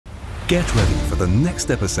Get ready for the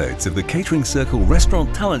next episodes of the Catering Circle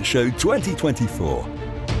Restaurant Talent Show 2024.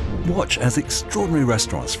 Watch as extraordinary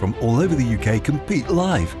restaurants from all over the UK compete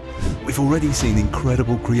live. We've already seen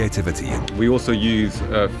incredible creativity. We also use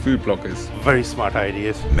food bloggers. Very smart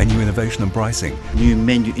ideas. Menu innovation and pricing. New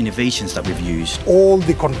menu innovations that we've used. All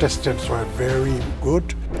the contestants were very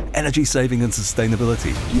good. Energy saving and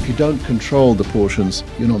sustainability. If you don't control the portions,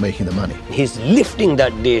 you're not making the money. He's lifting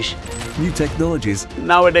that dish. New technologies.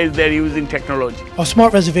 Nowadays they're using technology. Our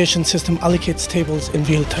smart reservation system allocates tables in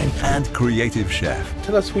real time. And creative chef.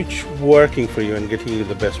 Tell us which working for you and getting you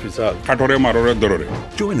the best result.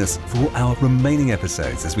 Join us for our remaining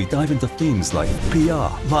episodes as we dive into themes like PR,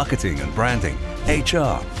 marketing and branding,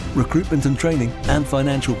 HR, recruitment and training, and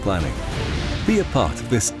financial planning. Be a part of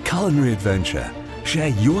this culinary adventure. Share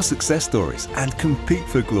your success stories and compete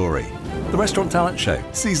for glory. The Restaurant Talent Show,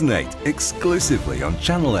 Season 8, exclusively on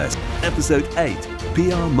Channel S, Episode 8,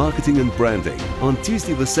 PR, Marketing and Branding, on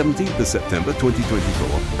Tuesday the 17th of September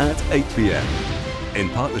 2024 at 8 p.m. In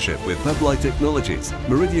partnership with Purple Technologies,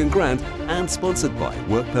 Meridian Grant, and sponsored by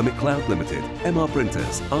Work Permit Cloud Limited, MR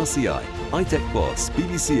Printers, RCI, iTech Boss,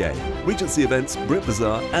 BBCA, Regency Events, Brit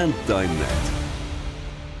Bazaar and DineNet.